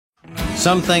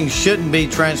Some things shouldn't be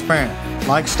transparent,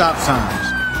 like stop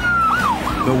signs.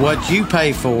 But what you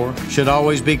pay for should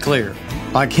always be clear,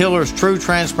 like Hiller's True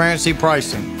Transparency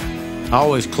Pricing.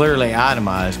 Always clearly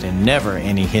itemized and never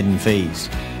any hidden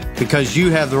fees. Because you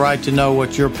have the right to know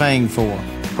what you're paying for.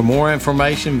 For more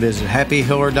information, visit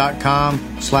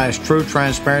happyhiller.com/true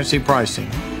transparency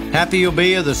pricing. Happy you'll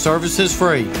be if the service is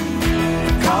free.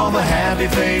 Call the Happy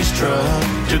Face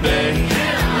Truck today.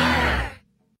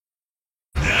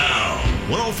 Now,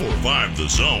 104.5 The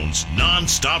Zone's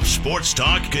non-stop sports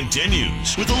talk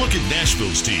continues with a look at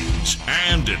Nashville's teams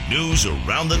and at news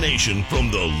around the nation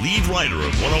from the lead writer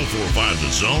of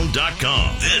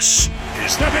 1045thezone.com. This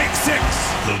is The Big Six.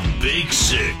 The Big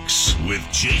Six with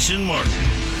Jason Martin,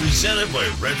 presented by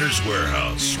Renter's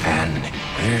Warehouse. And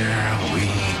here we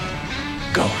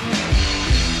go.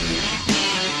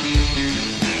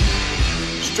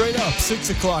 Straight up, 6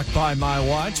 o'clock by my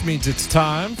watch means it's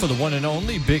time for the one and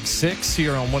only Big Six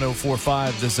here on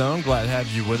 104.5 The Zone. Glad to have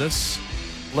you with us.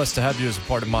 Blessed to have you as a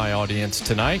part of my audience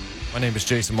tonight. My name is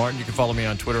Jason Martin. You can follow me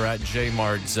on Twitter at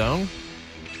JMartZone.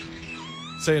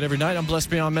 Say it every night. I'm blessed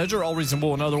beyond measure, all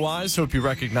reasonable and otherwise. Hope you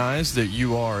recognize that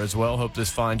you are as well. Hope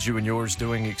this finds you and yours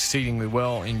doing exceedingly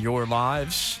well in your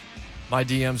lives. My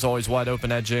DM's always wide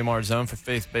open at JMartZone for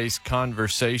faith-based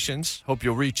conversations. Hope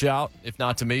you'll reach out, if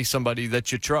not to me, somebody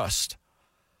that you trust.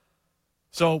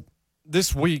 So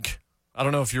this week, I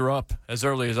don't know if you're up as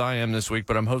early as I am this week,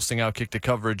 but I'm hosting Outkick the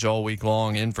coverage all week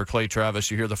long in for Clay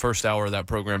Travis. You hear the first hour of that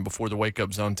program before the Wake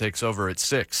Up Zone takes over at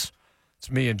 6.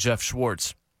 It's me and Jeff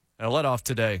Schwartz. And I'll let off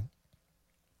today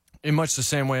in much the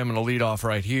same way I'm going to lead off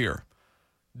right here,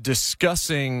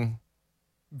 discussing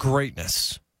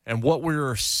greatness and what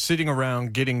we're sitting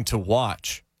around getting to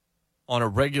watch on a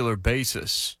regular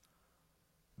basis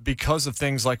because of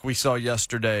things like we saw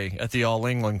yesterday at the All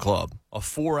England Club, a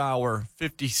 4-hour,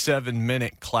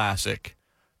 57-minute classic.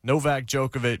 Novak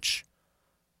Djokovic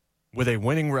with a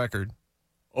winning record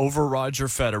over Roger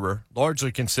Federer,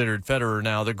 largely considered Federer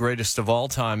now the greatest of all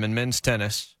time in men's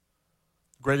tennis,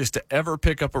 greatest to ever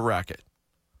pick up a racket.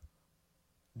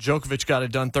 Djokovic got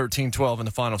it done 13-12 in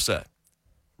the final set.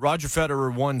 Roger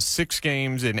Federer won 6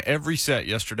 games in every set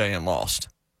yesterday and lost.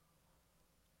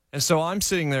 And so I'm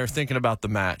sitting there thinking about the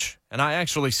match. And I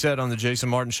actually said on the Jason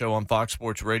Martin Show on Fox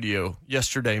Sports Radio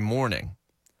yesterday morning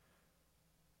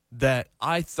that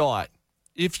I thought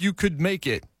if you could make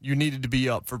it, you needed to be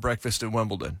up for breakfast at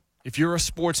Wimbledon. If you're a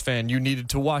sports fan, you needed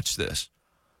to watch this.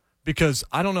 Because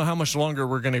I don't know how much longer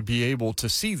we're going to be able to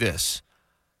see this.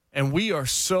 And we are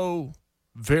so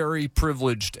very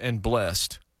privileged and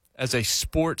blessed as a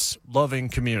sports-loving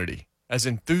community, as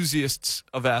enthusiasts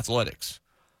of athletics,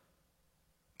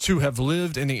 to have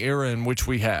lived in the era in which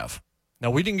we have. Now,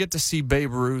 we didn't get to see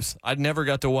Babe Ruth. I never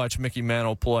got to watch Mickey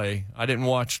Mantle play. I didn't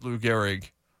watch Lou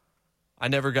Gehrig. I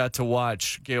never got to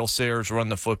watch Gale Sayers run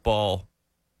the football,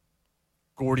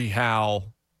 Gordie Howe.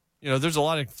 You know, there's a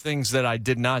lot of things that I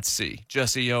did not see,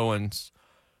 Jesse Owens.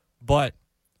 But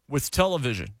with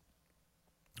television,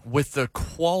 with the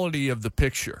quality of the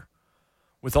picture,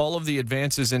 with all of the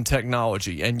advances in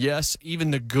technology, and yes, even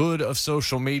the good of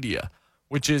social media,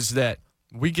 which is that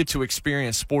we get to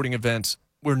experience sporting events.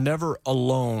 We're never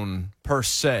alone, per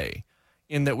se,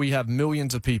 in that we have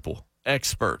millions of people,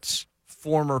 experts,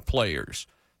 former players,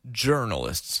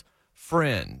 journalists,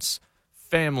 friends,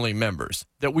 family members,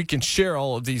 that we can share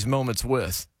all of these moments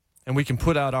with, and we can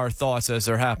put out our thoughts as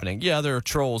they're happening. Yeah, there are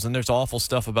trolls, and there's awful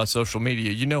stuff about social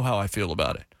media. You know how I feel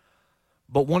about it.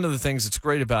 But one of the things that's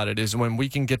great about it is when we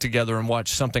can get together and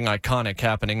watch something iconic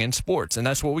happening in sports. And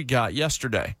that's what we got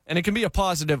yesterday. And it can be a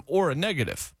positive or a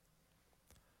negative.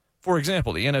 For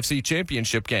example, the NFC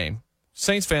Championship game.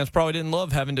 Saints fans probably didn't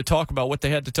love having to talk about what they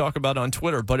had to talk about on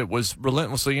Twitter, but it was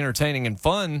relentlessly entertaining and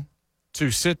fun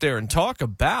to sit there and talk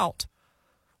about,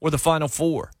 or the Final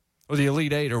Four, or the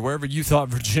Elite Eight, or wherever you thought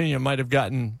Virginia might have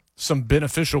gotten some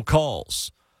beneficial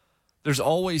calls. There's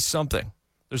always something.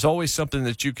 There's always something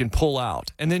that you can pull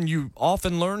out. And then you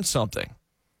often learn something.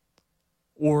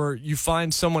 Or you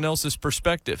find someone else's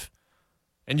perspective.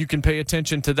 And you can pay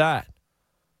attention to that.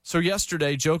 So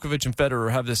yesterday, Djokovic and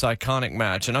Federer have this iconic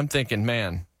match. And I'm thinking,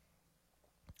 man,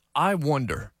 I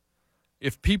wonder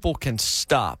if people can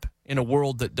stop in a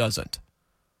world that doesn't.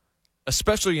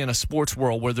 Especially in a sports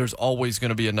world where there's always going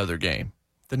to be another game.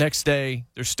 The next day,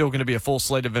 there's still going to be a full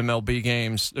slate of MLB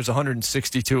games. There's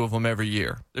 162 of them every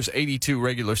year. There's 82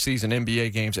 regular season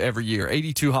NBA games every year,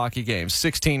 82 hockey games,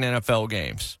 16 NFL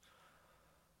games,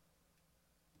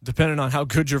 depending on how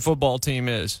good your football team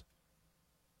is.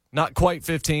 Not quite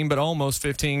 15, but almost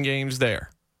 15 games there.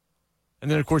 And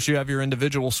then, of course, you have your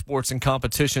individual sports and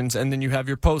competitions, and then you have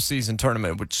your postseason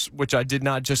tournament, which I did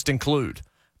not just include.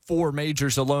 4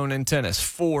 majors alone in tennis,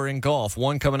 4 in golf,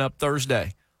 1 coming up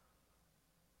Thursday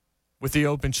with the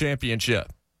Open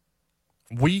Championship.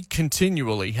 We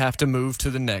continually have to move to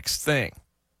the next thing.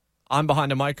 I'm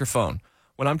behind a microphone.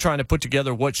 When I'm trying to put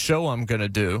together what show I'm going to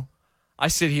do, I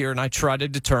sit here and I try to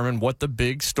determine what the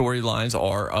big storylines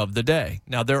are of the day.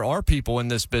 Now, there are people in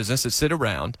this business that sit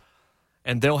around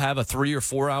and they'll have a 3 or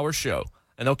 4 hour show,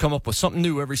 and they'll come up with something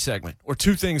new every segment or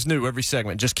 2 things new every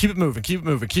segment. Just keep it moving, keep it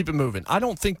moving, keep it moving. I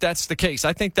don't think that's the case.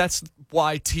 I think that's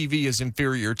why TV is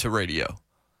inferior to radio.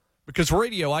 Because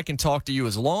radio, I can talk to you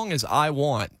as long as I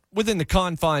want within the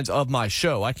confines of my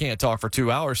show. I can't talk for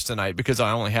 2 hours tonight because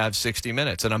I only have 60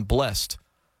 minutes, and I'm blessed,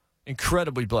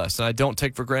 incredibly blessed, and I don't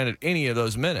take for granted any of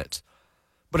those minutes.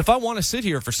 But if I want to sit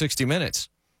here for 60 minutes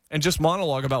and just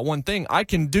monologue about one thing, I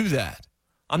can do that.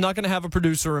 I'm not going to have a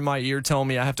producer in my ear telling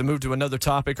me I have to move to another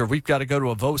topic, or we've got to go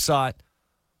to a VOSOT,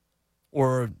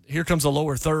 or here comes a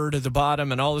lower third at the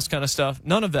bottom and all this kind of stuff.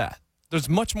 None of that. There's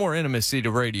much more intimacy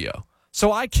to radio.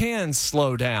 So I can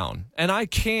slow down, and I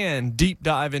can deep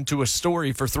dive into a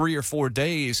story for 3 or 4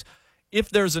 days if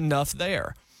there's enough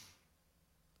there.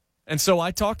 And so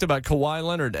I talked about Kawhi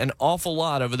Leonard an awful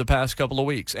lot over the past couple of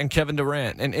weeks, and Kevin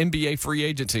Durant and NBA free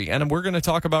agency. And we're going to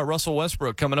talk about Russell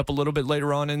Westbrook coming up a little bit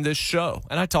later on in this show.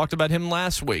 And I talked about him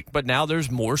last week, but now there's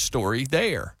more story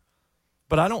there.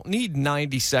 But I don't need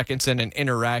 90 seconds and an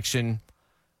interaction,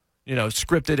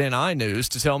 scripted in iNews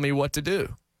to tell me what to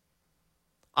do.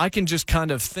 I can just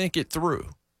kind of think it through.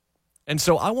 And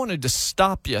so I wanted to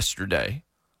stop yesterday,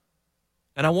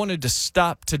 and I wanted to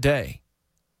stop today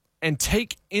and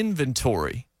take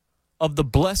inventory of the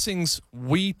blessings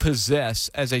we possess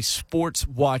as a sports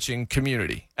watching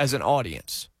community, as an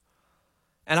audience.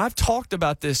 And I've talked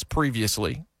about this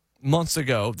previously, months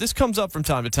ago. This comes up from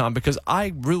time to time because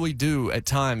I really do at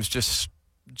times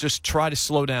just try to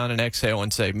slow down and exhale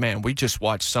and say, man, we just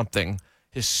watched something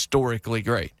historically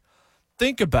great.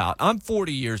 Think about, I'm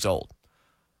 40 years old,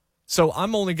 so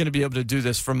I'm only going to be able to do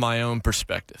this from my own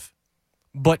perspective.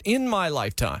 But in my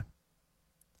lifetime,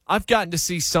 I've gotten to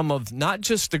see some of not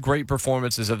just the great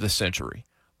performances of the century,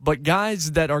 but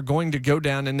guys that are going to go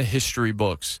down in the history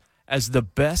books as the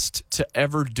best to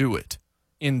ever do it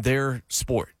in their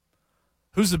sport.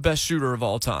 Who's the best shooter of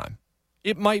all time?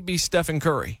 It might be Stephen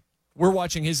Curry. We're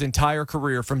watching his entire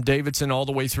career from Davidson all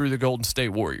the way through the Golden State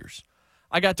Warriors.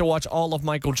 I got to watch all of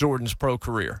Michael Jordan's pro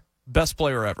career. Best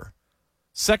player ever.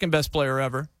 Second best player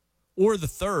ever. Or the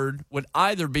third would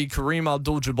either be Kareem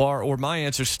Abdul-Jabbar, or my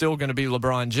answer is still going to be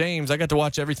LeBron James. I got to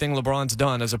watch everything LeBron's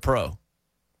done as a pro,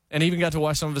 and even got to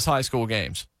watch some of his high school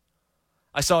games.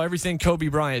 I saw everything Kobe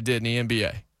Bryant did in the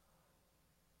NBA.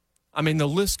 I mean, the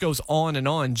list goes on and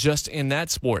on just in that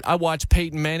sport. I watched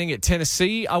Peyton Manning at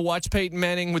Tennessee. I watched Peyton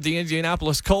Manning with the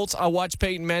Indianapolis Colts. I watched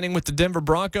Peyton Manning with the Denver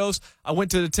Broncos. I went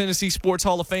to the Tennessee Sports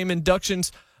Hall of Fame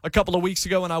inductions a couple of weeks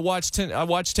ago, and I watched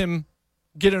him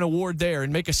get an award there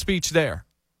and make a speech there.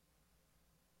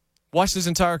 Watched his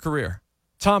entire career.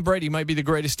 Tom Brady might be the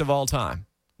greatest of all time.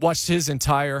 Watched his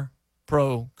entire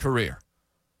pro career.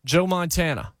 Joe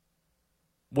Montana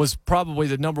was probably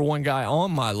the number 1 guy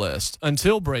on my list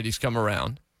until Brady's come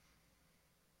around.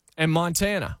 And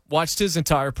Montana, watched his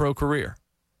entire pro career.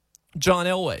 John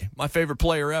Elway, my favorite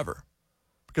player ever,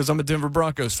 because I'm a Denver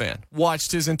Broncos fan.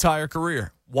 Watched his entire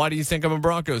career. Why do you think I'm a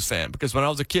Broncos fan? Because when I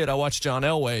was a kid, I watched John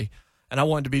Elway, and I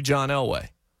wanted to be John Elway.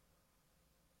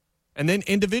 And then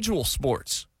individual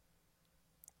sports.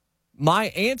 My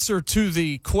answer to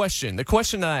the question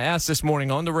that I asked this morning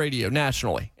on the radio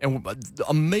nationally, and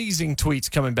amazing tweets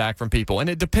coming back from people, and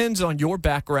it depends on your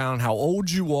background, how old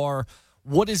you are,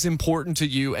 what is important to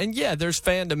you, and yeah, there's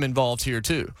fandom involved here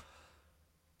too.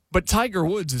 But Tiger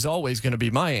Woods is always going to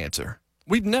be my answer.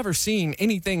 We've never seen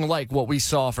anything like what we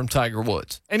saw from Tiger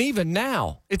Woods. And even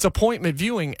now, it's appointment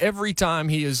viewing every time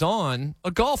he is on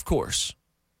a golf course.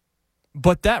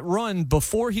 But that run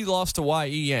before he lost to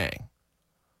Y.E. Yang,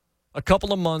 a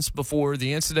couple of months before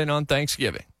the incident on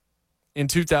Thanksgiving in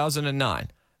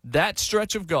 2009, that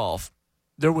stretch of golf,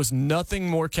 there was nothing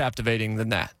more captivating than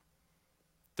that.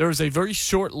 There was a very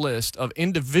short list of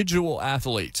individual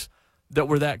athletes that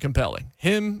were that compelling.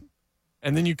 Him,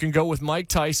 and then you can go with Mike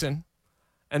Tyson,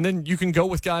 and then you can go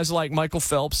with guys like Michael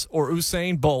Phelps or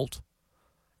Usain Bolt.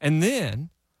 And then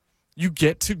you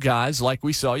get to guys like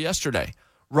we saw yesterday.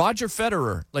 Roger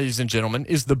Federer, ladies and gentlemen,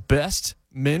 is the best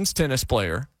men's tennis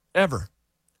player ever.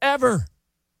 Ever.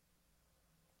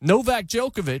 Novak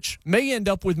Djokovic may end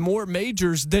up with more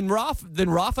majors than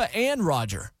Rafa and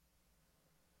Roger.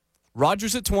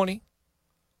 Roger's at 20.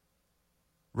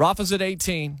 Rafa's at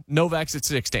 18. Novak's at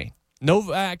 16.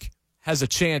 Novak has a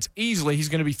chance easily. He's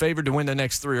going to be favored to win the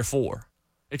next 3 or 4,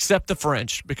 except the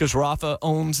French, because Rafa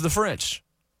owns the French.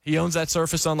 He owns that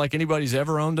surface unlike anybody's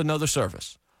ever owned another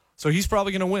surface. So he's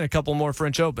probably going to win a couple more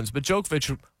French Opens. But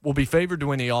Djokovic will be favored to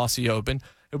win the Aussie Open.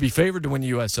 He'll be favored to win the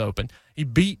U.S. Open. He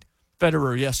beat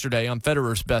Federer yesterday on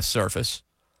Federer's best surface.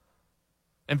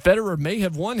 And Federer may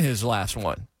have won his last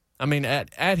one. I mean,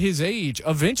 at his age,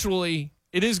 eventually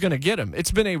it is going to get him.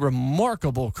 It's been a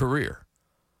remarkable career.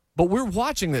 But we're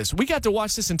watching this. We got to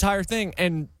watch this entire thing.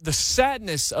 And the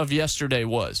sadness of yesterday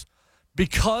was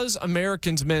because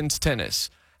Americans men's tennis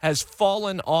has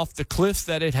fallen off the cliff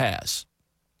that it has,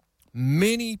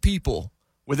 many people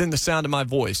within the sound of my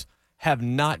voice have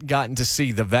not gotten to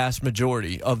see the vast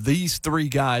majority of these 3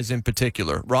 guys in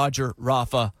particular, Roger,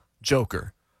 Rafa,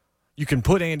 Joker. You can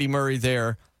put Andy Murray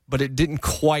there, but it didn't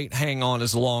quite hang on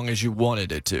as long as you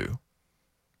wanted it to.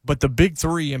 But the big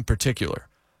 3 in particular,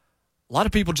 a lot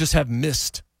of people just have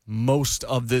missed most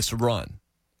of this run.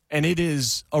 And it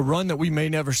is a run that we may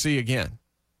never see again.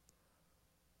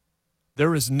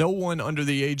 There is no one under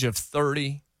the age of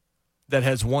 30 that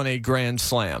has won a Grand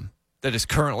Slam that is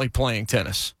currently playing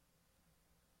tennis,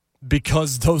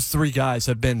 because those 3 guys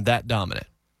have been that dominant.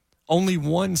 Only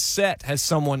one set has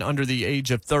someone under the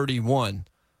age of 31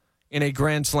 in a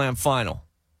Grand Slam final.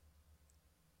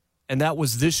 And that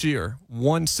was this year,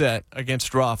 1 set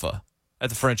against Rafa at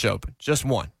the French Open. Just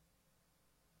 1.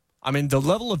 I mean, the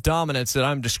level of dominance that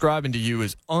I'm describing to you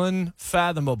is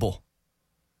unfathomable.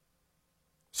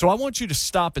 So I want you to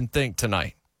stop and think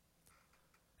tonight.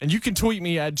 And you can tweet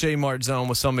me at JMartZone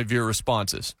with some of your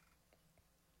responses.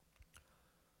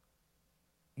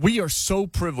 We are so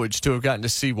privileged to have gotten to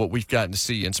see what we've gotten to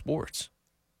see in sports.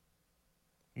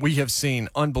 We have seen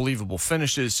unbelievable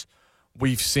finishes.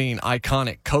 We've seen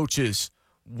iconic coaches.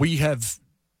 We have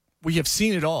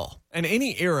seen it all. And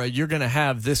any era, you're going to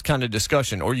have this kind of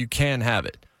discussion, or you can have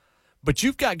it. But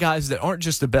you've got guys that aren't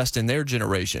just the best in their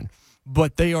generation,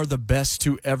 but they are the best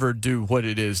to ever do what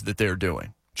it is that they're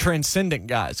doing. Transcendent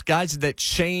guys that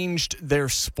changed their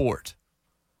sport.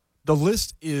 The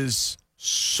list is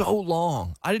so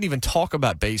long. I didn't even talk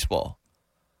about baseball.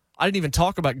 I didn't even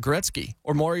talk about Gretzky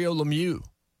or Mario Lemieux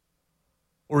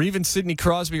or even Sidney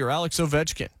Crosby or Alex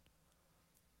Ovechkin.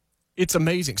 It's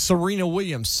amazing. Serena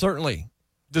Williams certainly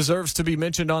deserves to be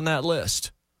mentioned on that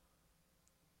list.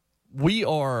 We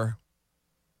are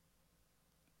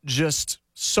just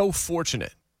so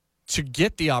fortunate to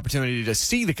get the opportunity to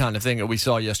see the kind of thing that we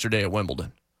saw yesterday at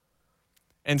Wimbledon.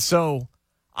 And so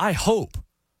I hope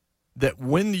that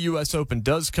when the U.S. Open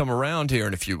does come around here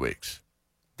in a few weeks,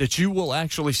 that you will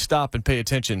actually stop and pay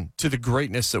attention to the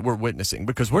greatness that we're witnessing.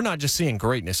 Because we're not just seeing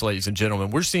greatness, ladies and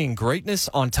gentlemen. We're seeing greatness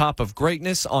on top of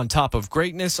greatness on top of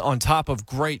greatness on top of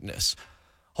greatness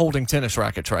holding tennis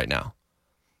rackets right now.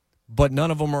 But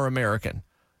none of them are American.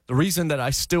 The reason that I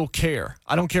still care,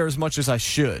 I don't care as much as I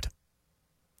should,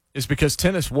 is because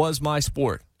tennis was my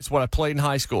sport. It's what I played in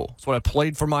high school. It's what I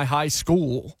played for my high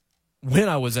school when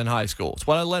I was in high school. It's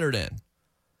what I lettered in.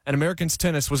 And Americans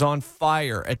tennis was on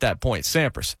fire at that point.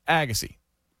 Sampras, Agassi,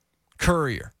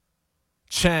 Courier,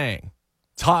 Chang,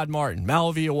 Todd Martin,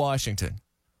 Malavia, Washington.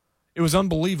 It was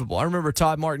unbelievable. I remember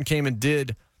Todd Martin came and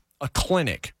did a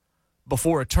clinic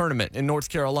before a tournament in North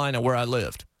Carolina where I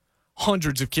lived.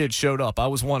 Hundreds of kids showed up. I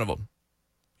was one of them.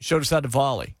 He showed us how to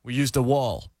volley. We used a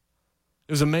wall.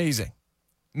 It was amazing.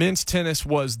 Men's tennis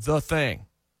was the thing.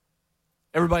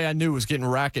 Everybody I knew was getting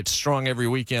rackets strung every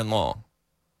weekend long.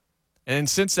 And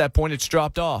since that point, it's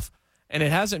dropped off. And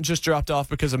it hasn't just dropped off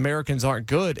because Americans aren't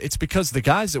good. It's because the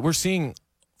guys that we're seeing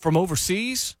from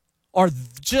overseas are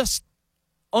just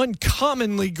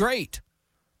uncommonly great.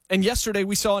 And yesterday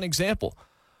we saw an example.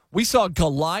 We saw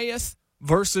Goliath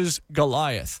versus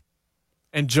Goliath.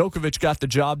 And Djokovic got the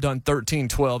job done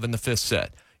 13-12 in the 5th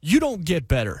set. You don't get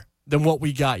better than what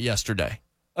we got yesterday.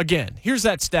 Again, here's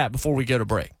that stat before we go to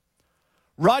break.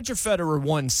 Roger Federer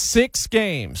won 6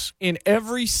 games in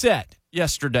every set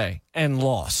yesterday and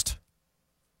lost.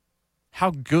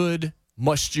 How good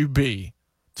must you be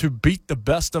to beat the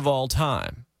best of all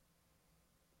time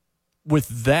with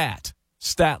that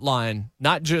stat line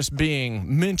not just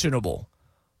being mentionable,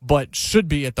 but should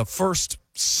be at the first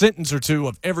sentence or two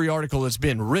of every article that's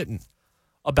been written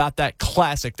about that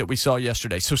classic that we saw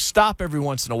yesterday. So stop every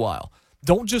once in a while.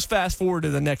 Don't just fast forward to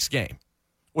the next game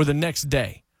or the next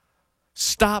day.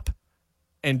 Stop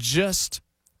and just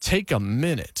take a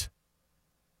minute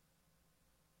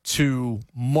to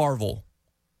marvel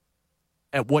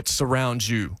at what surrounds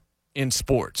you in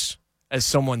sports as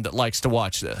someone that likes to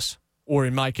watch this or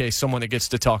in my case, someone that gets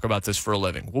to talk about this for a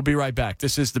living. We'll be right back.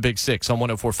 This is the Big Six on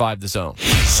 104.5 The Zone.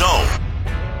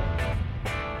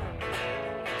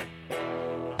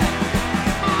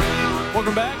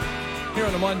 Welcome back here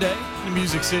on a Monday in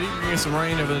Music City. We're going to get some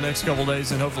rain over the next couple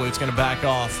days, and hopefully it's going to back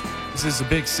off. This is the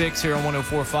Big Six here on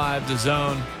 104.5 The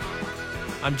Zone.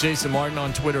 I'm Jason Martin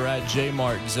on Twitter at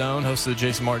JMartinZone, host of the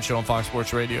Jason Martin Show on Fox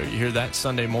Sports Radio. You hear that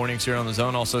Sunday mornings here on The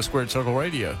Zone. Also Squared Circle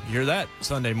Radio. You hear that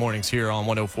Sunday mornings here on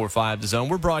 104.5 The Zone.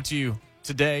 We're brought to you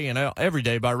today and every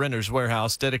day by Renters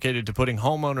Warehouse, dedicated to putting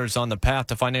homeowners on the path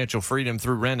to financial freedom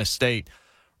through Rent Estate.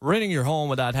 Renting your home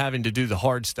without having to do the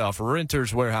hard stuff.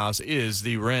 Renters Warehouse is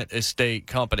the Rent Estate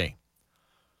company.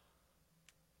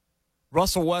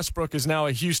 Russell Westbrook is now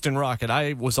a Houston Rocket.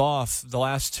 I was off the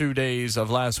last 2 days of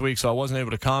last week, so I wasn't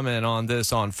able to comment on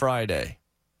this on Friday.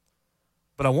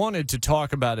 But I wanted to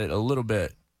talk about it a little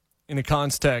bit in the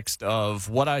context of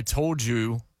what I told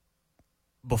you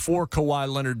before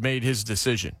Kawhi Leonard made his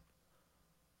decision,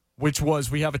 which was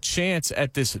we have a chance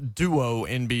at this duo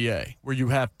NBA where you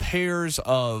have pairs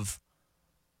of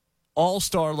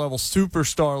all-star level,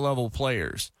 superstar level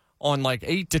players on like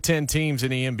 8 to 10 teams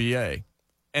in the NBA.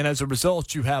 And as a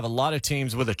result, you have a lot of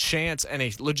teams with a chance and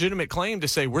a legitimate claim to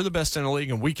say we're the best in the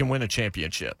league and we can win a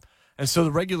championship. And so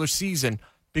the regular season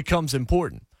becomes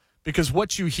important because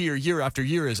what you hear year after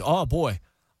year is, oh, boy,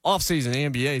 offseason the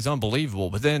NBA is unbelievable.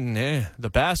 But then the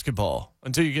basketball,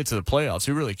 until you get to the playoffs,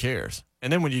 who really cares?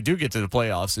 And then when you do get to the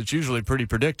playoffs, it's usually pretty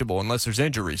predictable unless there's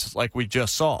injuries like we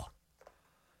just saw.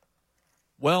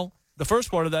 Well, the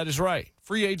first part of that is right.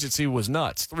 Free agency was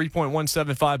nuts.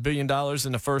 $3.175 billion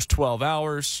in the first 12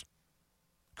 hours.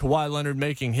 Kawhi Leonard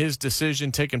making his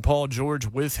decision, taking Paul George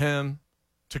with him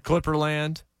to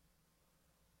Clipperland.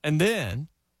 And then,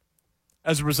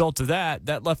 as a result of that,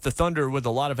 that left the Thunder with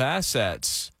a lot of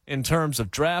assets in terms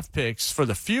of draft picks for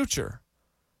the future,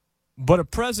 but a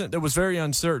present that was very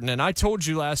uncertain. And I told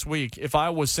you last week, if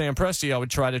I was Sam Presti, I would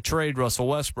try to trade Russell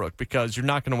Westbrook because you're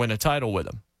not going to win a title with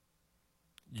him.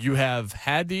 You have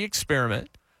had the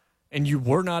experiment, and you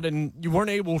weren't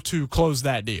able to close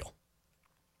that deal.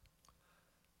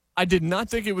 I did not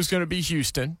think it was going to be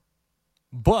Houston,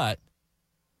 but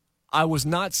I was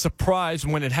not surprised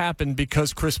when it happened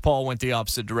because Chris Paul went the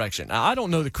opposite direction. Now, I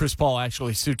don't know that Chris Paul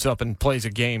actually suits up and plays a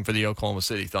game for the Oklahoma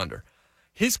City Thunder.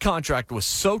 His contract was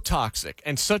so toxic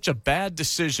and such a bad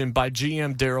decision by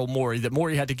GM Daryl Morey that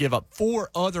Morey had to give up 4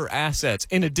 other assets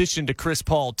in addition to Chris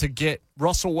Paul to get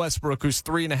Russell Westbrook, who's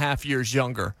 3.5 years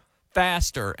younger,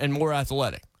 faster, and more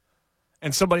athletic,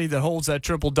 and somebody that holds that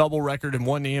triple-double record and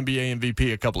won the NBA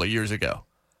MVP a couple of years ago.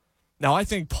 Now, I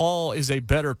think Paul is a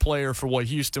better player for what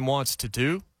Houston wants to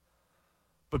do,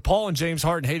 but Paul and James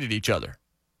Harden hated each other.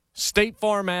 State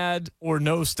Farm ad or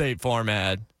no State Farm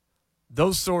ad,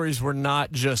 those stories were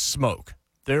not just smoke.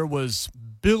 There was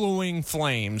billowing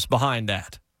flames behind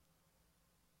that.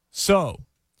 So,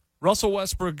 Russell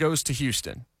Westbrook goes to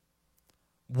Houston.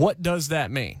 What does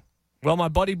that mean? Well, my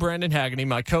buddy Brandon Haggerty,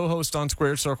 my co-host on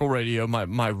Square Circle Radio,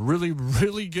 my really,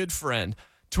 really good friend,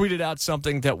 tweeted out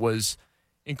something that was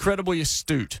incredibly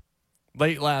astute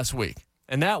late last week.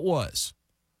 And that was,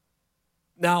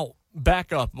 now,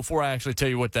 back up before I actually tell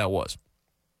you what that was.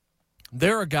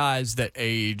 There are guys that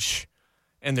age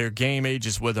and their game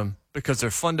ages with them because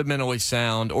they're fundamentally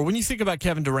sound. Or when you think about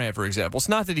Kevin Durant, for example, it's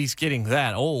not that he's getting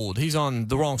that old. He's on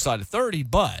the wrong side of 30,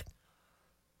 but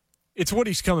it's what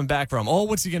he's coming back from. Oh,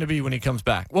 what's he going to be when he comes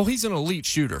back? Well, he's an elite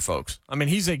shooter, folks. I mean,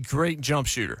 he's a great jump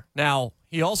shooter. Now,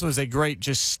 he also is a great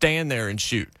just stand there and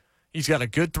shoot. He's got a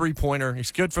good three-pointer.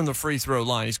 He's good from the free throw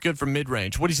line. He's good from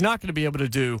mid-range. What he's not going to be able to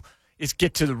do is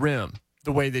get to the rim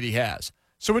the way that he has.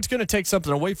 So it's going to take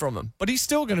something away from him. But he's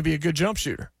still going to be a good jump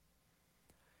shooter.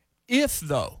 If,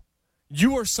 though,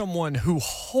 you are someone who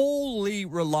wholly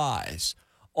relies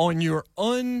on your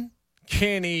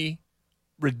uncanny,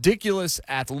 ridiculous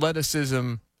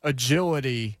athleticism,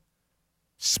 agility,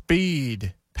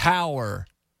 speed, power,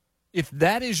 if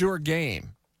that is your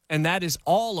game, and that is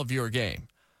all of your game,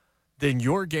 then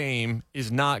your game is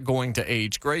not going to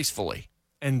age gracefully.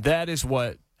 And that is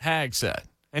what Hag said.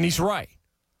 And he's right.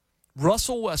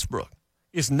 Russell Westbrook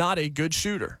is not a good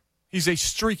shooter. He's a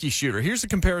streaky shooter. Here's a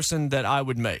comparison that I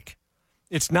would make.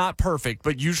 It's not perfect,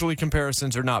 but usually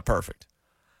comparisons are not perfect.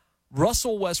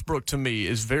 Russell Westbrook, to me,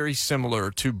 is very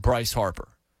similar to Bryce Harper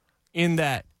in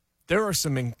that there are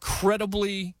some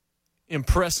incredibly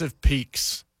impressive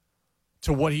peaks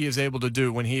to what he is able to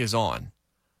do when he is on.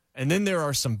 And then there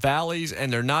are some valleys,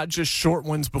 and they're not just short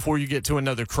ones before you get to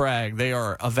another crag. They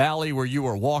are a valley where you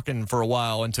are walking for a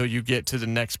while until you get to the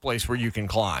next place where you can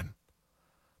climb.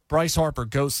 Bryce Harper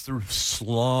goes through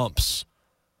slumps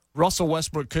Russell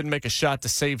Westbrook couldn't make a shot to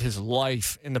save his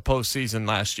life in the postseason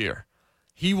last year.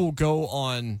 He will go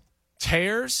on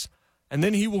tears, and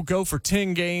then he will go for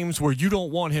 10 games where you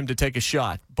don't want him to take a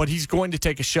shot. But he's going to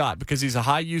take a shot because he's a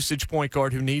high-usage point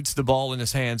guard who needs the ball in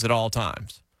his hands at all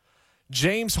times.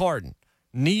 James Harden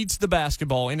needs the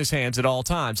basketball in his hands at all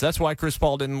times. That's why Chris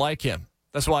Paul didn't like him.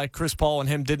 That's why Chris Paul and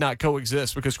him did not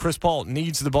coexist, because Chris Paul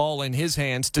needs the ball in his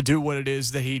hands to do what it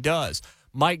is that he does.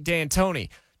 Mike D'Antoni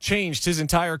changed his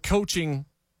entire coaching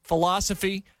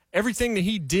philosophy, everything that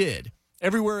he did,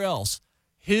 everywhere else.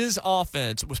 His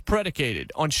offense was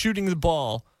predicated on shooting the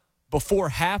ball before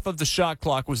half of the shot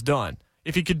clock was done.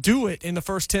 If he could do it in the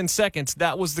first 10 seconds,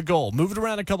 that was the goal. Move it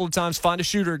around a couple of times, find a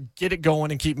shooter, get it going,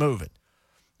 and keep moving.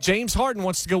 James Harden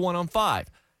wants to go 1-on-5.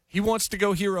 He wants to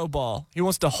go hero ball. He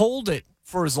wants to hold it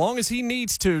for as long as he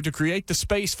needs to create the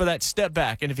space for that step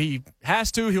back. And if he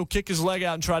has to, he'll kick his leg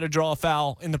out and try to draw a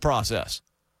foul in the process.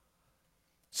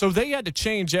 So they had to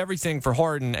change everything for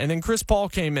Harden. And then Chris Paul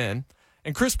came in.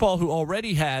 And Chris Paul, who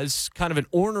already has kind of an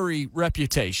ornery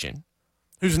reputation,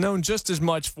 who's known just as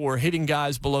much for hitting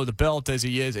guys below the belt as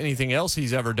he is anything else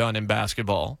he's ever done in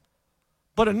basketball,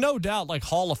 but a no doubt like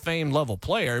Hall of Fame level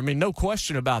player. I mean, no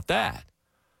question about that.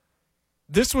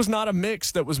 This was not a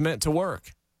mix that was meant to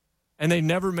work. And they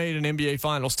never made an NBA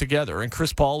Finals together. And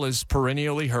Chris Paul is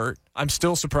perennially hurt. I'm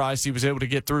still surprised he was able to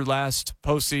get through last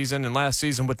postseason and last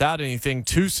season without anything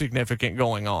too significant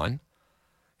going on.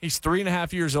 He's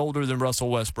 3.5 years older than Russell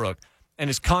Westbrook,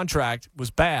 and his contract was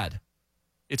bad.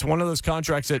 It's one of those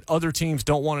contracts that other teams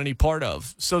don't want any part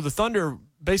of. So the Thunder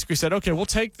basically said, okay, we'll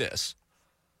take this,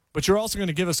 but you're also going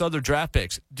to give us other draft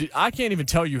picks. I can't even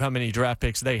tell you how many draft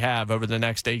picks they have over the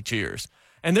next 8 years.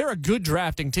 And they're a good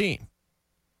drafting team.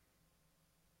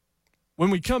 When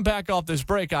we come back off this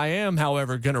break, I am,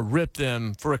 however, going to rip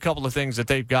them for a couple of things that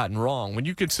they've gotten wrong. When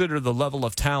you consider the level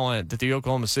of talent that the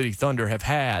Oklahoma City Thunder have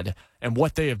had and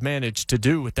what they have managed to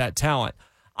do with that talent,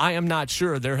 I am not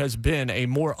sure there has been a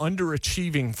more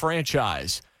underachieving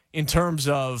franchise in terms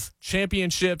of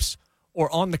championships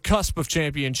or on the cusp of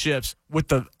championships with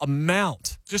the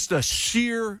amount, just the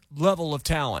sheer level of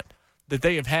talent that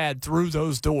they have had through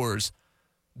those doors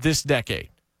this decade.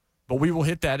 But we will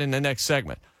hit that in the next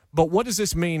segment. But what does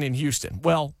this mean in Houston?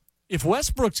 Well, if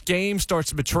Westbrook's game starts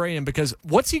to betray him, because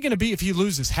what's he going to be if he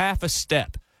loses half a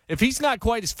step? If he's not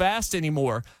quite as fast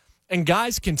anymore and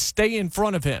guys can stay in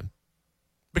front of him,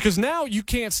 because now you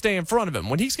can't stay in front of him.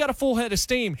 When he's got a full head of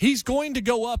steam, he's going to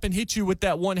go up and hit you with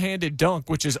that one-handed dunk,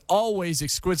 which is always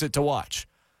exquisite to watch.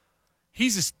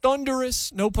 He's as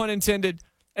thunderous, no pun intended,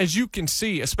 as you can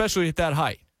see, especially at that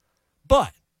height.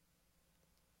 But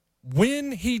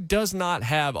when he does not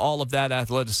have all of that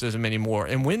athleticism anymore,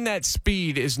 and when that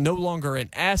speed is no longer an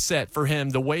asset for him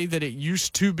the way that it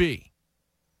used to be,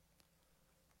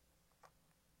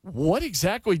 what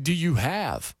exactly do you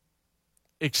have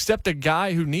except a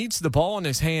guy who needs the ball in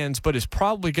his hands but is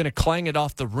probably going to clang it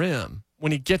off the rim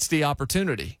when he gets the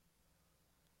opportunity?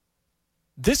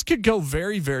 This could go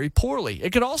very, very poorly.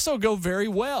 It could also go very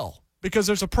well, because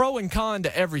there's a pro and con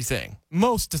to everything,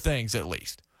 most things at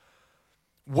least.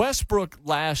 Westbrook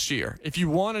last year, if you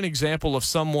want an example of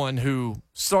someone who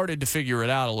started to figure it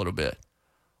out a little bit,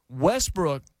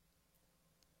 Westbrook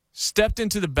stepped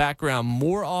into the background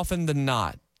more often than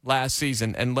not last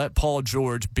season and let Paul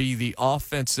George be the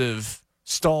offensive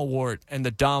stalwart and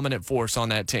the dominant force on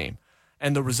that team.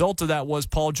 And the result of that was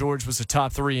Paul George was a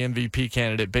top 3 MVP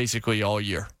candidate basically all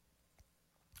year.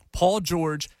 Paul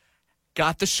George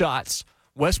got the shots.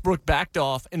 Westbrook backed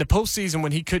off. In the postseason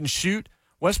when he couldn't shoot,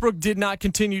 Westbrook did not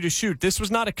continue to shoot. This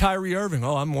was not a Kyrie Irving,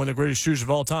 I'm one of the greatest shooters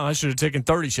of all time, I should have taken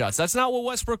 30 shots. That's not what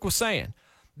Westbrook was saying.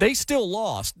 They still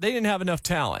lost. They didn't have enough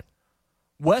talent.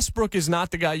 Westbrook is not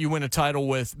the guy you win a title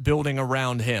with building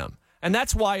around him. And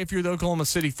that's why if you're the Oklahoma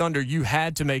City Thunder, you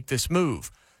had to make this move.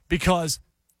 Because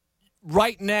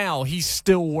right now he's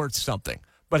still worth something.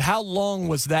 But how long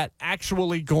was that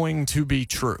actually going to be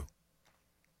true?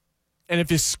 And if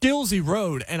his skills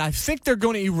erode, and I think they're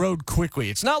going to erode quickly,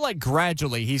 it's not like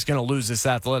gradually he's going to lose this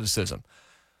athleticism.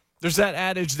 There's that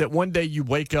adage that one day you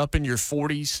wake up in your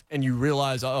 40s and you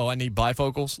realize, I need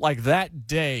bifocals. Like that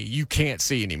day you can't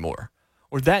see anymore.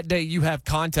 Or that day you have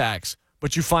contacts,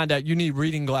 but you find out you need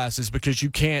reading glasses because you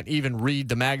can't even read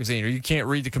the magazine or you can't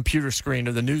read the computer screen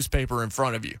or the newspaper in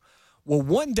front of you. Well,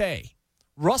 one day,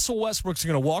 Russell Westbrook's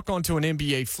going to walk onto an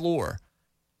NBA floor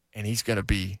and he's going to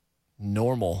be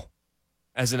normal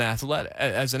as an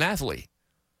athlete.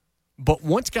 But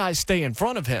once guys stay in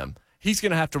front of him, he's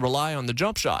going to have to rely on the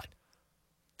jump shot.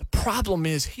 The problem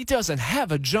is he doesn't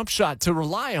have a jump shot to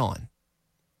rely on.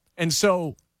 And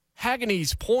so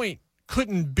Hagenny's point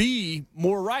couldn't be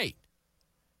more right.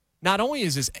 not only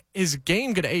is his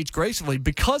game going to age gracefully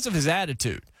because of his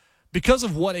attitude, because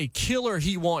of what a killer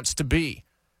he wants to be.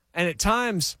 And at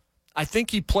times, I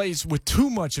think he plays with too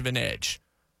much of an edge.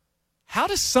 How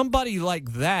does somebody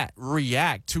like that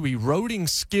react to eroding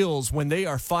skills when they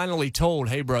are finally told,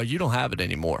 hey, bro, you don't have it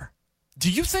anymore?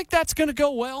 Do you think that's going to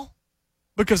go well?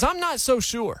 Because I'm not so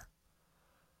sure.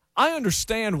 I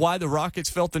understand why the Rockets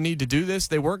felt the need to do this.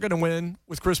 They weren't going to win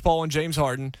with Chris Paul and James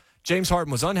Harden. James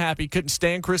Harden was unhappy, couldn't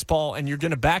stand Chris Paul, and you're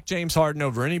going to back James Harden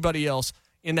over anybody else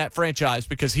in that franchise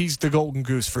because he's the golden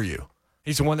goose for you.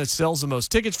 He's the one that sells the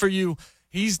most tickets for you.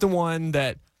 He's the one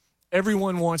that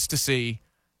everyone wants to see.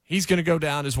 He's going to go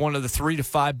down as one of the 3 to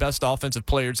 5 best offensive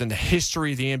players in the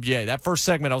history of the NBA. That first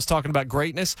segment I was talking about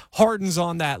greatness, Harden's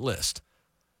on that list.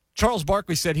 Charles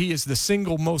Barkley said he is the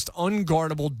single most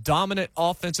unguardable, dominant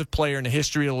offensive player in the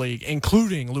history of the league,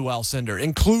 including Lou Alcindor,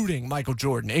 including Michael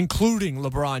Jordan, including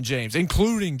LeBron James,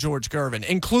 including George Gervin,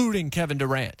 including Kevin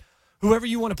Durant. Whoever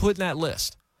you want to put in that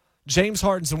list, James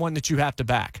Harden's the one that you have to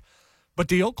back. But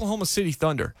the Oklahoma City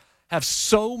Thunder have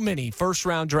so many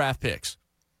first-round draft picks.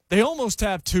 They almost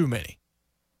have too many.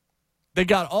 They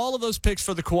got all of those picks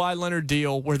for the Kawhi Leonard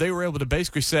deal where they were able to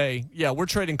basically say, yeah, we're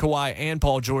trading Kawhi and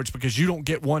Paul George because you don't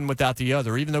get one without the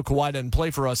other. Even though Kawhi doesn't play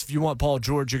for us, if you want Paul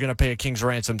George, you're going to pay a king's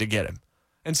ransom to get him.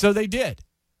 And so they did.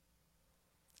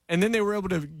 And then they were able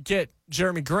to get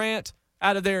Jeremy Grant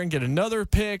out of there and get another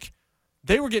pick.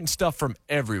 They were getting stuff from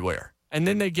everywhere. And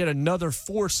then they get another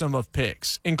foursome of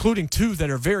picks, including 2 that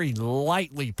are very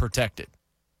lightly protected.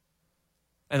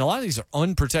 And a lot of these are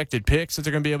unprotected picks that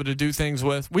they're going to be able to do things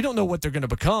with. We don't know what they're going to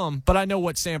become, but I know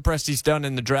what Sam Presti's done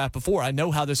in the draft before. I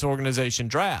know how this organization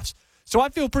drafts. So I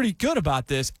feel pretty good about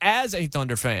this as a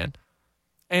Thunder fan.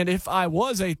 And if I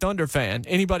was a Thunder fan,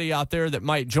 anybody out there that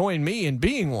might join me in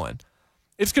being one,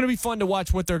 it's going to be fun to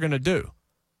watch what they're going to do.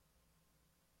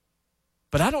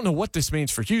 But I don't know what this means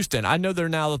for Houston. I know they're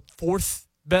now the 4th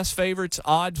best favorites,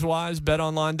 odds-wise,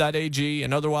 betonline.ag,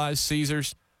 and otherwise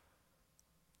Caesars.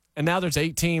 And now there's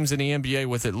 8 teams in the NBA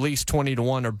with at least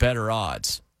 20-1 or better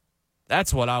odds.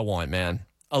 That's what I want, man.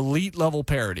 Elite level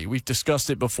parity. We've discussed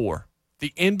it before.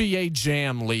 The NBA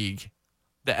Jam League,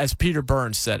 as Peter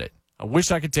Burns said it. I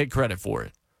wish I could take credit for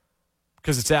it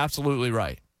because it's absolutely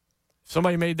right. If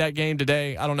somebody made that game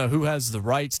today, I don't know who has the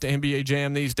rights to NBA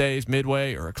Jam these days,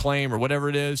 Midway or Acclaim or whatever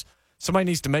it is. Somebody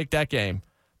needs to make that game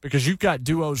because you've got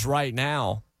duos right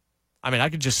now. I mean, I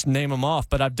could just name them off,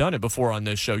 but I've done it before on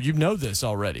this show. You know this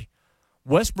already.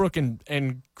 Westbrook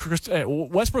and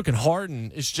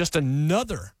Harden is just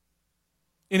another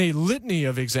in a litany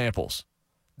of examples.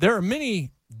 There are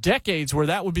many decades where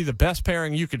that would be the best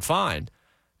pairing you could find.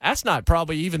 That's not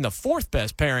probably even the 4th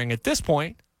best pairing at this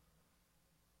point.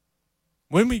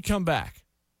 When we come back,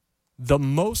 the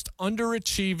most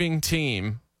underachieving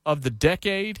team of the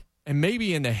decade and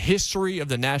maybe in the history of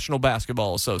the National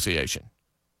Basketball Association.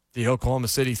 The Oklahoma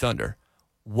City Thunder.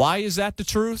 Why is that the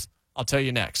truth? I'll tell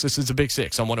you next. This is the Big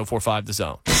Six on 104.5 The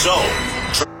Zone.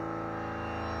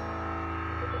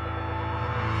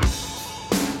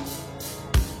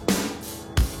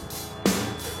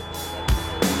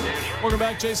 Welcome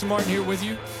back. Jason Martin here with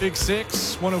you. Big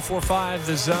Six, 104.5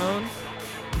 The Zone. You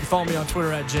can follow me on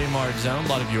Twitter at JMartZone. A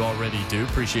lot of you already do.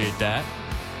 Appreciate that.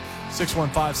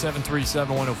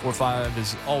 615-737-1045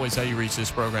 is always how you reach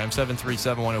this program.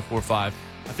 737-1045.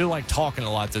 I feel like talking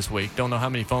a lot this week. Don't know how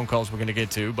many phone calls we're going to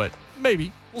get to, but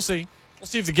maybe. We'll see. We'll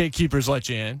see if the gatekeepers let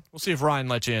you in. We'll see if Ryan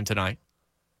let you in tonight.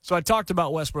 So I talked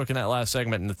about Westbrook in that last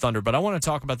segment in the Thunder, but I want to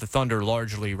talk about the Thunder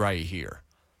largely right here.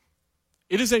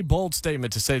 It is a bold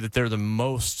statement to say that they're the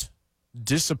most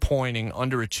disappointing,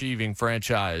 underachieving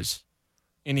franchise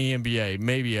in the NBA,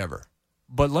 maybe ever.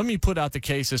 But let me put out the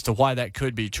case as to why that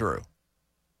could be true.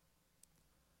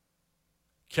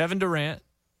 Kevin Durant,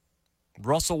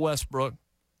 Russell Westbrook,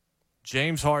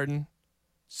 James Harden,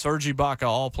 Serge Ibaka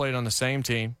all played on the same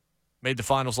team. Made the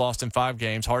finals, lost in 5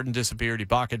 games. Harden disappeared.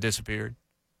 Ibaka disappeared.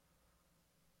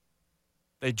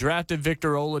 They drafted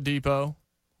Victor Oladipo.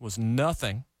 Was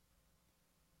nothing.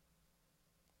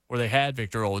 Or they had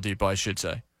Victor Oladipo, I should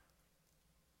say.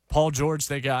 Paul George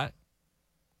they got.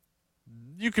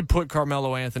 You could put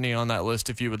Carmelo Anthony on that list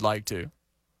if you would like to.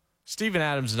 Steven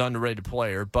Adams is an underrated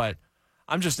player, but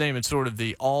I'm just naming sort of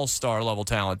the all-star level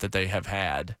talent that they have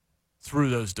had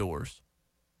through those doors.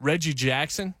 Reggie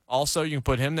Jackson, also, you can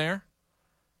put him there.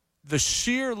 The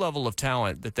sheer level of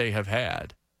talent that they have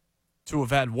had to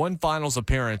have had 1 finals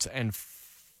appearance and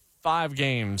 5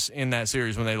 games in that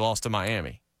series when they lost to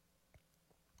Miami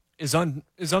is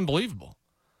unbelievable.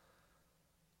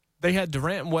 They had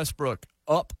Durant and Westbrook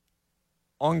up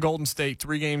on Golden State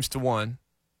 3-1,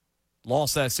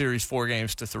 lost that series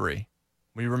 4-3.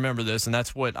 We remember this, and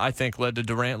that's what I think led to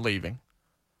Durant leaving.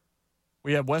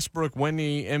 We had Westbrook win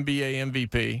the NBA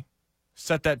MVP,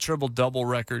 set that triple-double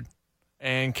record,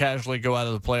 and casually go out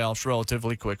of the playoffs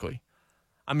relatively quickly.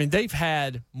 I mean, they've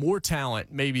had more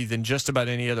talent maybe than just about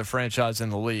any other franchise in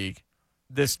the league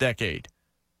this decade.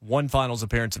 One finals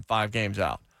appearance and 5 games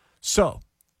out. So,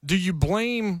 do you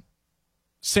blame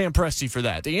Sam Presti for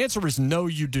that? The answer is no,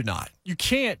 you do not. You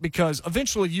can't, because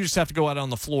eventually you just have to go out on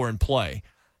the floor and play.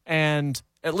 And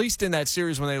at least in that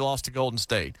series when they lost to Golden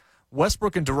State,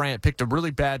 Westbrook and Durant picked a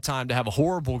really bad time to have a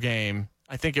horrible game.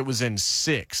 I think it was in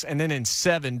 6. And then in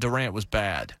 7, Durant was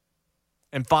bad.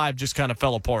 And 5 just kind of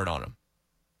fell apart on him.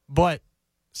 But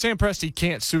Sam Presti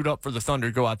can't suit up for the Thunder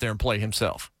to go out there and play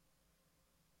himself.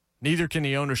 Neither can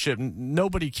the ownership.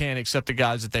 Nobody can except the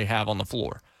guys that they have on the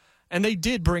floor. And they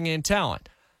did bring in talent.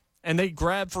 And they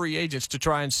grabbed free agents to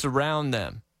try and surround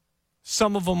them.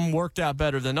 Some of them worked out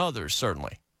better than others,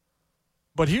 certainly.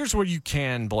 But here's where you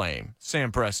can blame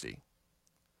Sam Presti.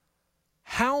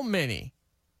 How many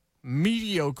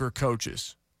mediocre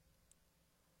coaches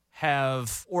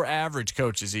have, or average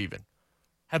coaches even,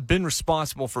 have been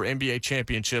responsible for NBA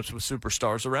championships with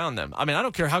superstars around them? I mean, I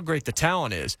don't care how great the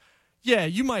talent is. Yeah,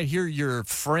 you might hear your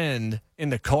friend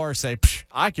in the car say,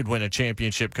 I could win a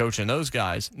championship coaching those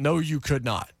guys. No, you could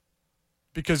not.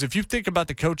 Because if you think about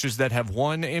the coaches that have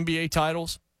won NBA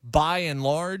titles, by and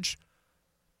large,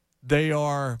 they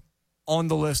are on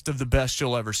the list of the best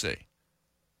you'll ever see.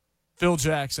 Phil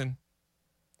Jackson,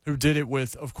 who did it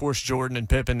with, of course, Jordan and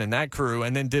Pippen and that crew,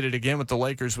 and then did it again with the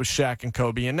Lakers with Shaq and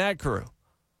Kobe and that crew.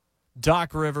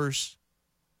 Doc Rivers,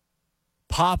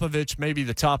 Popovich, maybe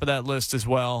the top of that list as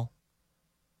well.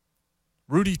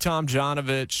 Rudy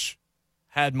Tomjanovich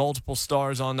had multiple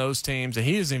stars on those teams, and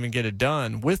he doesn't even get it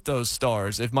done with those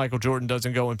stars if Michael Jordan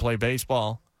doesn't go and play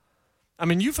baseball. I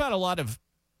mean, you've had a lot of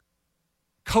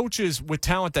coaches with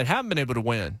talent that haven't been able to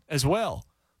win as well.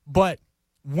 But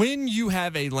when you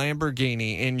have a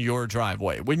Lamborghini in your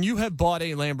driveway, when you have bought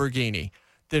a Lamborghini,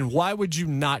 then why would you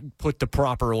not put the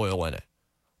proper oil in it?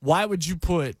 Why would you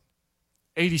put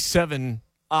 87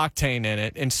 octane in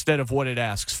it instead of what it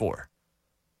asks for?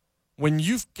 When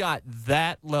you've got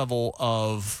that level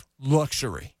of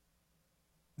luxury,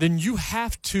 then you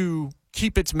have to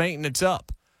keep its maintenance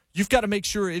up. You've got to make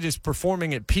sure it is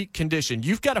performing at peak condition.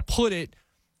 You've got to put it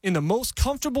in the most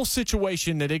comfortable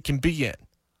situation that it can be in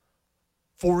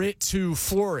for it to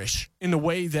flourish in the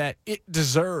way that it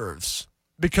deserves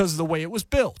because of the way it was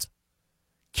built.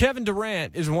 Kevin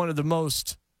Durant is one of the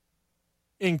most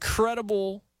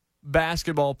incredible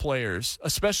basketball players,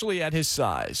 especially at his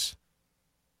size,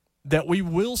 that we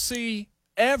will see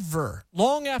ever,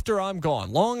 long after I'm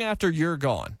gone, long after you're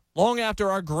gone, long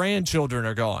after our grandchildren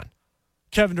are gone.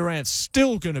 Kevin Durant's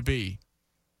still going to be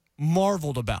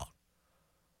marveled about.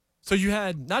 So you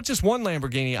had not just one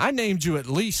Lamborghini, I named you at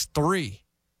least 3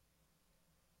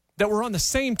 that were on the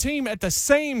same team at the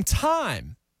same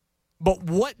time. But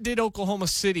what did Oklahoma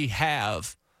City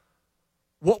have?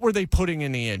 What were they putting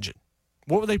in the engine?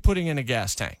 What were they putting in a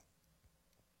gas tank?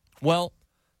 Well,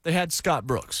 they had Scott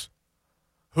Brooks,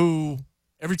 who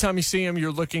every time you see him,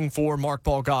 you're looking for Mark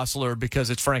Paul Gosselaar because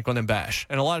it's Franklin and Bash.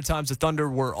 And a lot of times the Thunder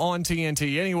were on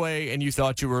TNT anyway, and you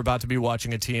thought you were about to be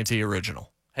watching a TNT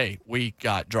original. Hey, we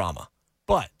got drama.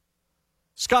 But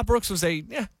Scott Brooks was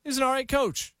he's an all right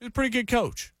coach. He's a pretty good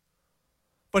coach.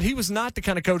 But he was not the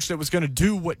kind of coach that was going to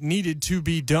do what needed to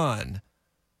be done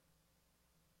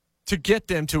to get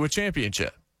them to a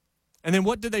championship. And then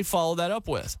what did they follow that up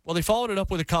with? Well, they followed it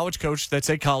up with a college coach that's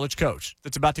a college coach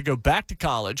that's about to go back to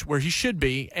college where he should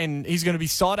be, and he's going to be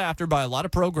sought after by a lot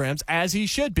of programs, as he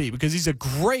should be, because he's a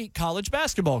great college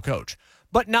basketball coach,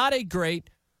 but not a great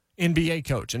NBA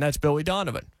coach, and that's Billy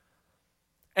Donovan.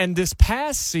 And this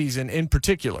past season in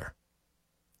particular,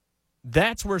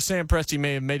 that's where Sam Presti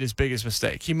may have made his biggest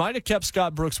mistake. He might have kept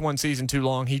Scott Brooks one season too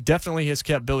long. He definitely has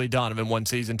kept Billy Donovan one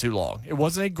season too long. It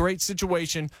wasn't a great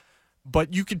situation,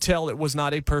 but you could tell it was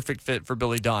not a perfect fit for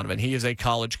Billy Donovan. He is a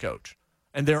college coach,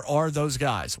 and there are those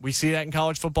guys. We see that in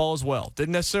college football as well.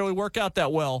 Didn't necessarily work out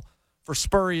that well for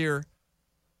Spurrier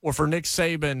or for Nick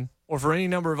Saban or for any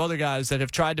number of other guys that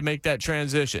have tried to make that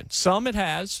transition. Some it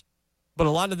has, but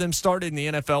a lot of them started in the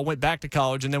NFL, went back to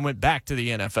college, and then went back to the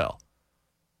NFL.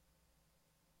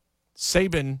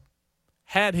 Saban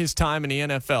had his time in the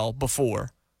NFL before,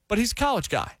 but he's a college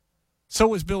guy.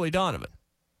 So is Billy Donovan.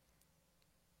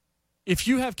 If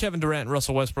you have Kevin Durant and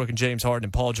Russell Westbrook and James Harden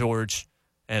and Paul George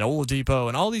and Oladipo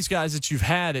and all these guys that you've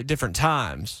had at different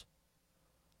times,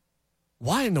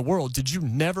 why in the world did you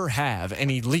never have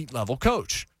an elite level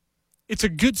coach? It's a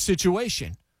good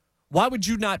situation. Why would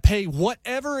you not pay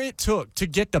whatever it took to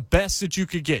get the best that you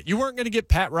could get? You weren't going to get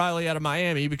Pat Riley out of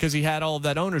Miami because he had all of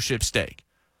that ownership stake,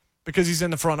 because he's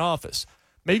in the front office.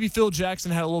 Maybe Phil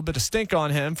Jackson had a little bit of stink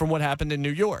on him from what happened in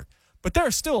New York. But there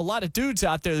are still a lot of dudes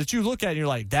out there that you look at and you're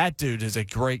like, that dude is a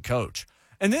great coach.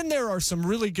 And then there are some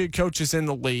really good coaches in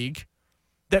the league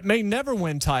that may never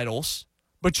win titles,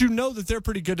 but you know that they're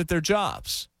pretty good at their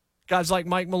jobs. Guys like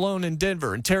Mike Malone in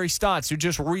Denver and Terry Stotts, who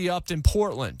just re-upped in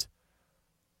Portland.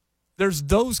 There's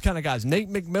those kind of guys. Nate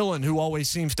McMillan, who always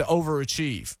seems to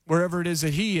overachieve wherever it is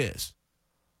that he is.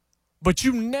 But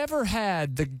you never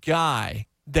had the guy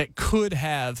that could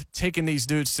have taken these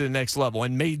dudes to the next level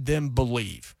and made them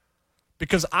believe.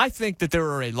 Because I think that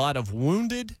there are a lot of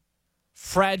wounded,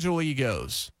 fragile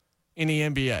egos in the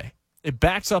NBA. It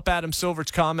backs up Adam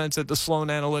Silver's comments at the Sloan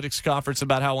Analytics Conference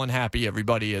about how unhappy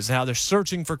everybody is and how they're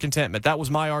searching for contentment. That was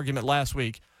my argument last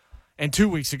week and 2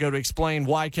 weeks ago to explain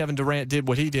why Kevin Durant did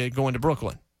what he did going to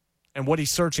Brooklyn and what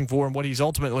he's searching for and what he's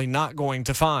ultimately not going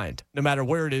to find, no matter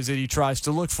where it is that he tries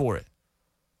to look for it.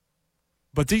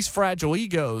 But these fragile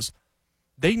egos,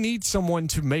 they need someone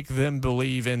to make them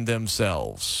believe in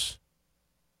themselves.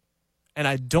 And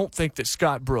I don't think that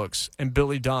Scott Brooks and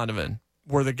Billy Donovan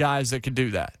were the guys that could do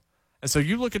that. And so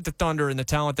you look at the Thunder and the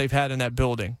talent they've had in that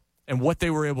building and what they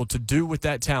were able to do with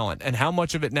that talent and how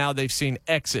much of it now they've seen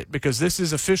exit, because this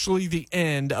is officially the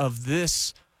end of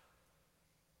this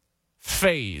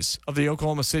phase of the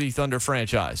Oklahoma City Thunder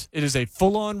franchise. It is a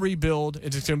full-on rebuild.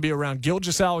 It's going to be around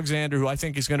Gilgeous-Alexander, who I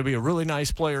think is going to be a really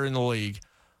nice player in the league.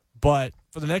 But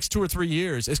for the next 2 or 3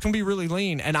 years, it's going to be really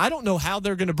lean. And I don't know how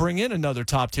they're going to bring in another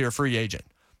top-tier free agent.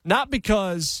 Not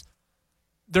because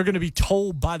they're going to be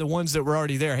told by the ones that were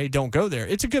already there, hey, don't go there.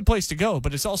 It's a good place to go,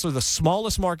 but it's also the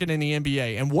smallest market in the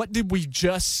NBA. And what did we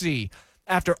just see?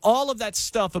 After all of that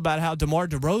stuff about how DeMar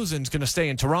DeRozan's going to stay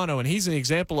in Toronto, and he's an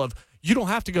example of you don't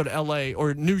have to go to L.A.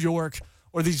 or New York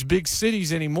or these big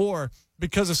cities anymore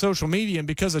because of social media and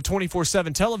because of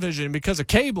 24/7 television and because of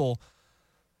cable.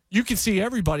 You can see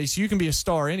everybody, so you can be a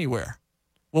star anywhere.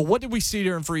 Well, what did we see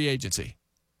there in free agency?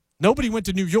 Nobody went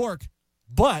to New York,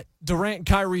 but Durant and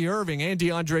Kyrie Irving and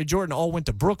DeAndre Jordan all went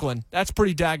to Brooklyn. That's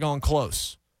pretty daggone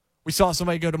close. We saw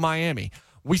somebody go to Miami.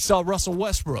 We saw Russell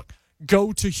Westbrook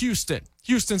go to Houston.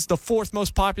 Houston's the 4th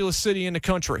most populous city in the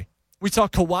country. We saw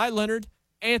Kawhi Leonard,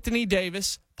 Anthony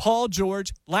Davis, Paul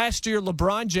George, last year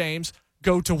LeBron James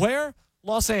go to where?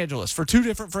 Los Angeles for 2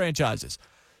 different franchises.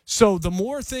 So the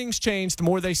more things change, the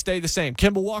more they stay the same.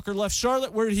 Kemba Walker left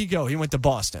Charlotte. Where did he go? He went to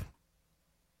Boston.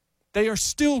 They are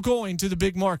still going to the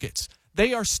big markets.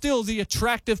 They are still the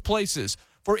attractive places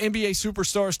for NBA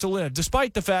superstars to live,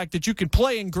 despite the fact that you can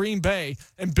play in Green Bay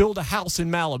and build a house in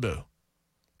Malibu.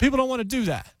 People don't want to do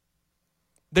that.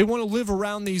 They want to live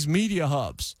around these media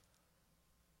hubs.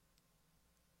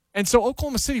 And so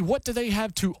Oklahoma City, what do they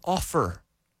have to offer?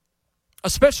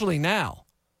 Especially now.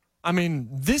 I mean,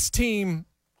 this team,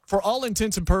 for all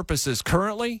intents and purposes,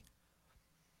 currently,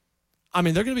 I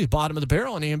mean, they're going to be bottom of the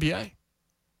barrel in the NBA.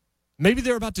 Maybe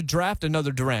they're about to draft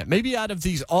another Durant. Maybe out of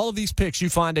all of these picks, you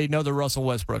find another Russell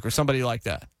Westbrook or somebody like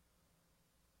that.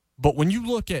 But when you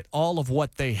look at all of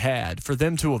what they had, for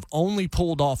them to have only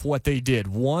pulled off what they did,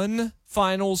 one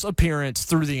finals appearance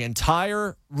through the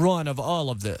entire run of all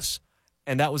of this,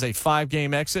 and that was a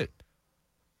 5-game exit,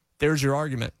 there's your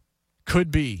argument.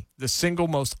 Could be the single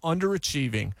most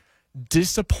underachieving,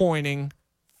 disappointing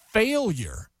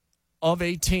failure of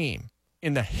a team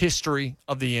in the history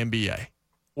of the NBA.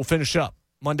 We'll finish up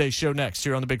Monday's show next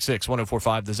here on the Big Six,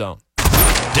 104.5 The Zone.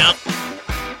 Down.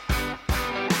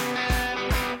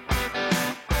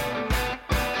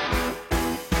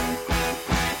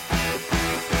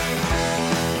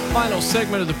 Final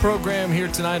segment of the program here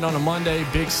tonight on a Monday,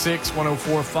 Big Six,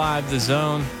 104.5 The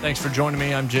Zone. Thanks for joining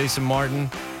me. I'm Jason Martin.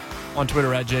 On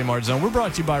Twitter at JMartZone. We're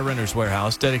brought to you by Renter's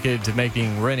Warehouse, dedicated to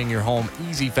making renting your home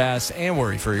easy, fast, and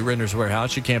worry-free. Renter's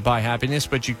Warehouse. You can't buy happiness,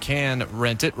 but you can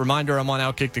rent it. Reminder, I'm on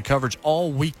Outkick the coverage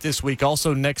all week this week.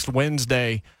 Also next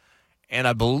Wednesday, and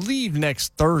I believe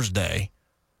next Thursday.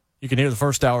 You can hear the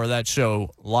first hour of that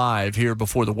show live here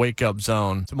before the wake-up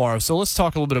zone tomorrow. So let's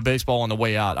talk a little bit of baseball on the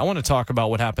way out. I want to talk about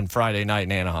what happened Friday night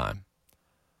in Anaheim.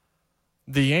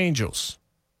 The Angels.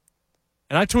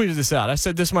 And I tweeted this out. I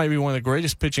said this might be one of the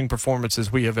greatest pitching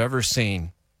performances we have ever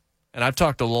seen. And I've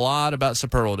talked a lot about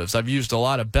superlatives. I've used a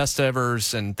lot of best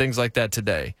evers and things like that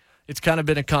today. It's kind of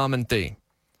been a common theme.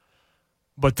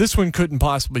 But this one couldn't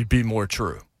possibly be more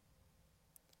true.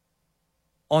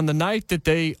 On the night that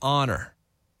they honor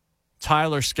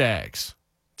Tyler Skaggs,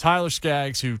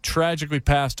 who tragically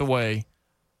passed away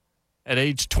at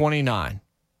age 29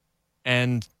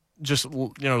 and just,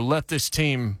 left this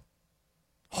team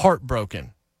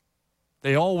heartbroken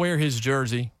They all wear his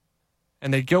jersey,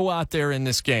 and they go out there in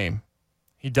this game.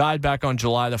 He died back on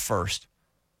July the 1st.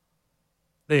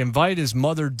 They invite his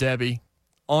mother, Debbie,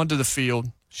 onto the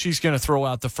field. She's going to throw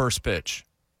out the first pitch.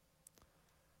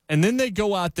 And then they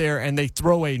go out there and they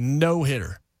throw a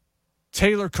no-hitter.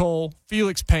 Taylor Cole,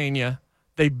 Felix Pena,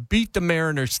 they beat the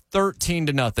Mariners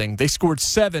 13-0. They scored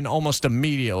 7 almost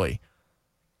immediately.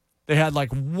 They had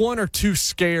like 1 or 2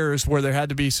 scares where there had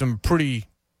to be some pretty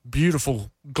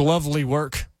beautiful, glovely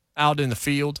work out in the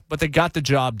field, but they got the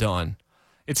job done.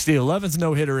 It's the 11th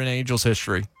no-hitter in Angels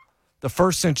history, the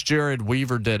first since Jared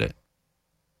Weaver did it,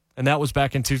 and that was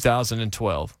back in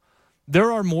 2012.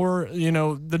 There are more,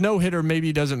 the no-hitter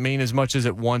maybe doesn't mean as much as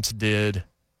it once did,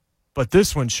 but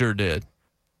this one sure did.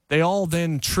 They all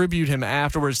then tribute him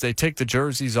afterwards. They take the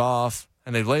jerseys off,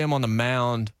 and they lay him on the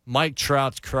mound. Mike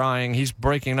Trout's crying. He's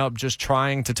breaking up just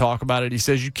trying to talk about it. He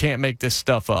says, "You can't make this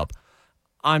stuff up."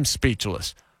 I'm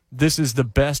speechless. This is the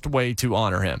best way to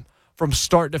honor him from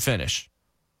start to finish.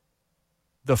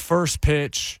 The first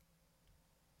pitch,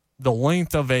 the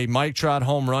length of a Mike Trout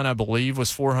home run, I believe, was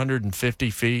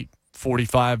 450 feet,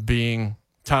 45 being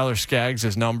Tyler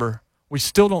Skaggs' number. We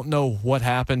still don't know what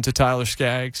happened to Tyler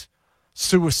Skaggs.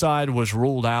 Suicide was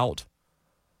ruled out.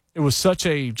 It was such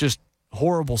a just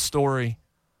horrible story,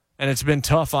 and it's been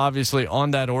tough, obviously,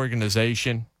 on that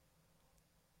organization.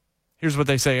 Here's what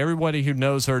they say. Everybody who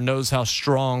knows her knows how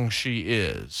strong she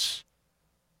is.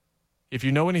 If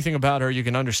you know anything about her, you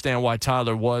can understand why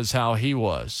Tyler was how he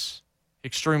was.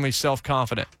 Extremely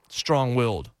self-confident,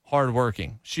 strong-willed,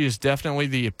 hardworking. She is definitely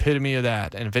the epitome of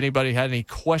that. And if anybody had any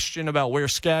question about where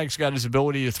Skaggs got his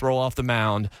ability to throw off the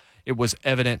mound, it was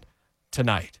evident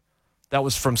tonight. That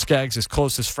was from Skaggs'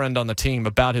 closest friend on the team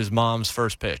about his mom's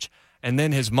first pitch. And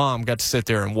then his mom got to sit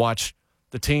there and watch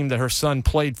the team that her son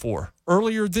played for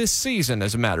earlier this season,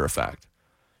 as a matter of fact.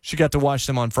 She got to watch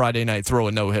them on Friday night throw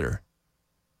a no-hitter.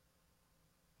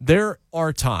 There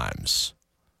are times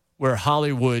where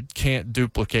Hollywood can't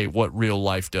duplicate what real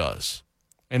life does.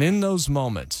 And in those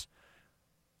moments,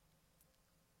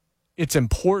 it's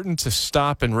important to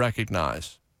stop and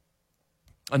recognize.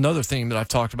 Another theme that I've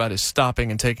talked about is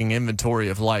stopping and taking inventory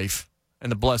of life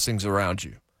and the blessings around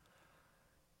you.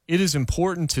 It is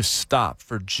important to stop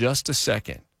for just a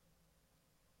second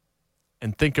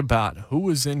and think about who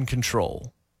is in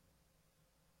control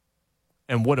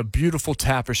and what a beautiful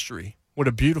tapestry, what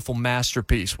a beautiful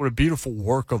masterpiece, what a beautiful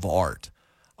work of art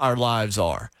our lives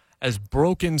are. As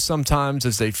broken sometimes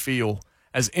as they feel,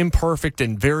 as imperfect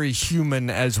and very human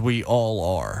as we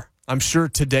all are. I'm sure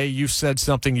today you said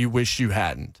something you wish you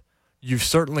hadn't. You've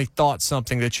certainly thought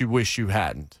something that you wish you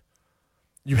hadn't.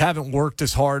 You haven't worked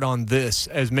as hard on this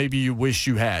as maybe you wish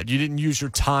you had. You didn't use your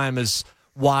time as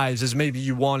wise as maybe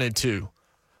you wanted to.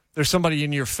 There's somebody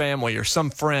in your family or some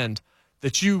friend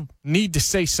that you need to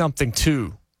say something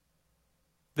to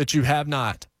that you have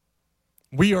not.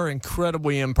 We are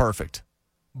incredibly imperfect.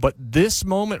 But this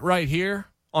moment right here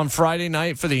on Friday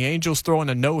night for the Angels throwing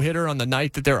a no-hitter on the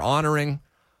night that they're honoring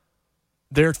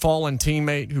their fallen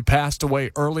teammate who passed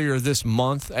away earlier this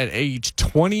month at age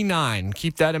 29.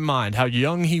 Keep that in mind, how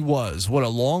young he was, what a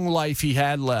long life he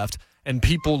had left, and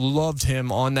people loved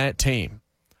him on that team.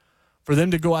 For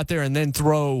them to go out there and then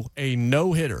throw a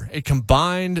no-hitter, a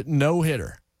combined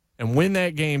no-hitter, and win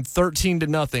that game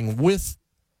 13-0 with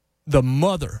the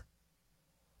mother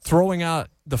throwing out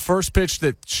the first pitch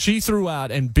that she threw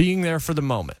out and being there for the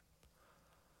moment.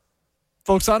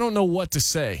 Folks, I don't know what to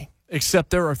say. Except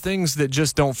there are things that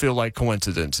just don't feel like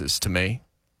coincidences to me.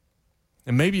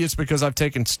 And maybe it's because I've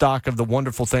taken stock of the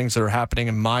wonderful things that are happening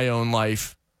in my own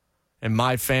life, and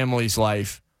my family's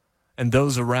life, and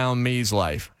those around me's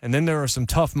life. And then there are some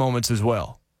tough moments as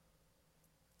well.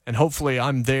 And hopefully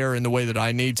I'm there in the way that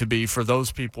I need to be for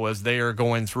those people as they are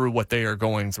going through what they are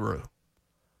going through.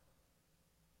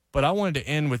 But I wanted to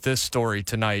end with this story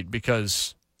tonight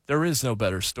because there is no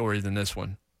better story than this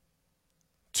one.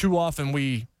 Too often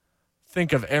we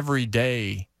think of every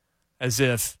day as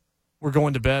if we're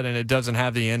going to bed and it doesn't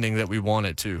have the ending that we want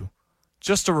it to.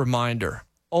 Just a reminder,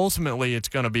 ultimately it's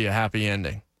going to be a happy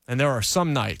ending. And there are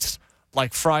some nights,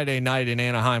 like Friday night in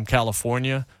Anaheim,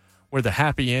 California, where the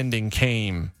happy ending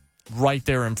came right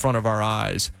there in front of our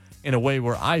eyes in a way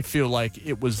where I feel like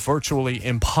it was virtually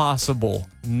impossible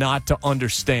not to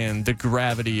understand the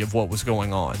gravity of what was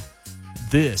going on.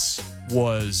 This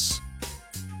was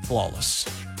flawless.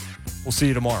 We'll see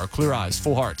you tomorrow. Clear eyes,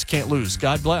 full hearts, can't lose.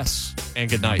 God bless, and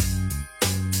good night.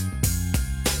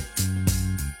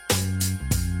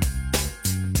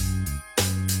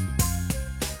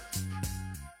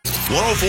 104